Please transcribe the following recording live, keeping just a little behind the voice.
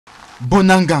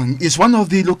Bonangang is one of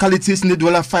the localities in the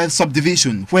Douala 5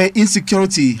 subdivision where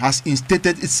insecurity has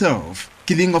instated itself.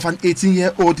 Killing of an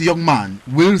 18-year-old young man,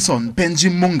 Wilson Penji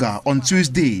Munga, on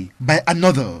Tuesday by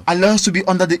another, alleged to be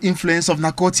under the influence of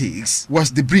narcotics,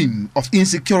 was the brim of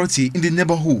insecurity in the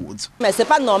neighborhood.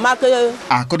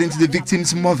 According to the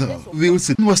victim's mother,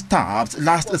 Wilson was stabbed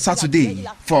last Saturday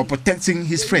for protecting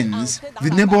his friends, the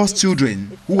neighbor's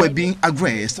children, who were being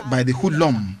aggressed by the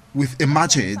hoodlum with a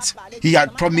machete. He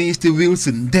had promised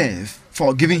Wilson death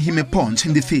for giving him a punch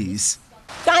in the face.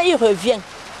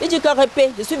 Il dit que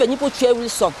je suis venu pour tuer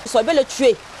Wilson. Je vais le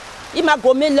tuer. Il m'a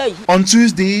gommé l'œil. On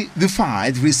Tuesday, the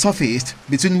fight resurfaced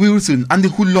between Wilson and the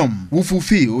hoodlum who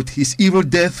fulfilled his evil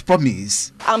death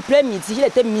promise. En plein midi, il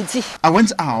était midi. I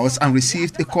went out and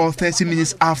received a call 30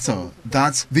 minutes after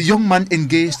that the young man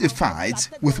engaged a fight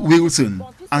with Wilson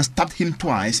and stabbed him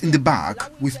twice in the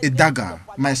back with a dagger.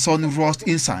 My son rushed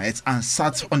inside and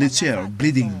sat on the chair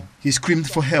bleeding. He screamed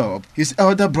for help. His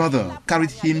elder brother carried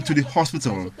him to the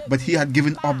hospital, but he had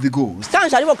given up the ghost. Quand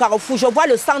j'arrive au carrefour, je vois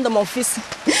le sang de mon fils.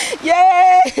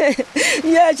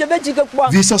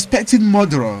 The suspected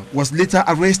murderer was later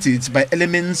arrested by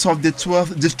elements of the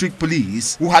 12th District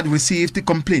Police who had received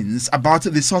complaints about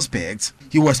the suspect.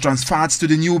 He was transferred to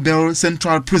the New Bell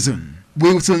Central Prison.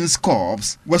 Wilson's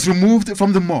corpse was removed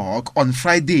from the morgue on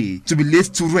Friday to be laid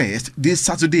to rest this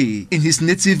Saturday in his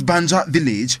native Banja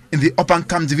village in the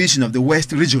Opankam division of the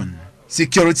West region.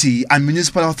 Security and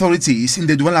municipal authorities in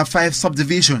the Douala 5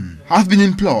 subdivision have been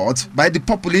implored by the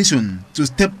population to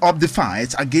step up the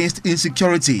fight against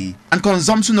insecurity and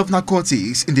consumption of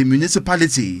narcotics in the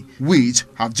municipality, which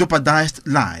have jeopardized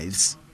lives.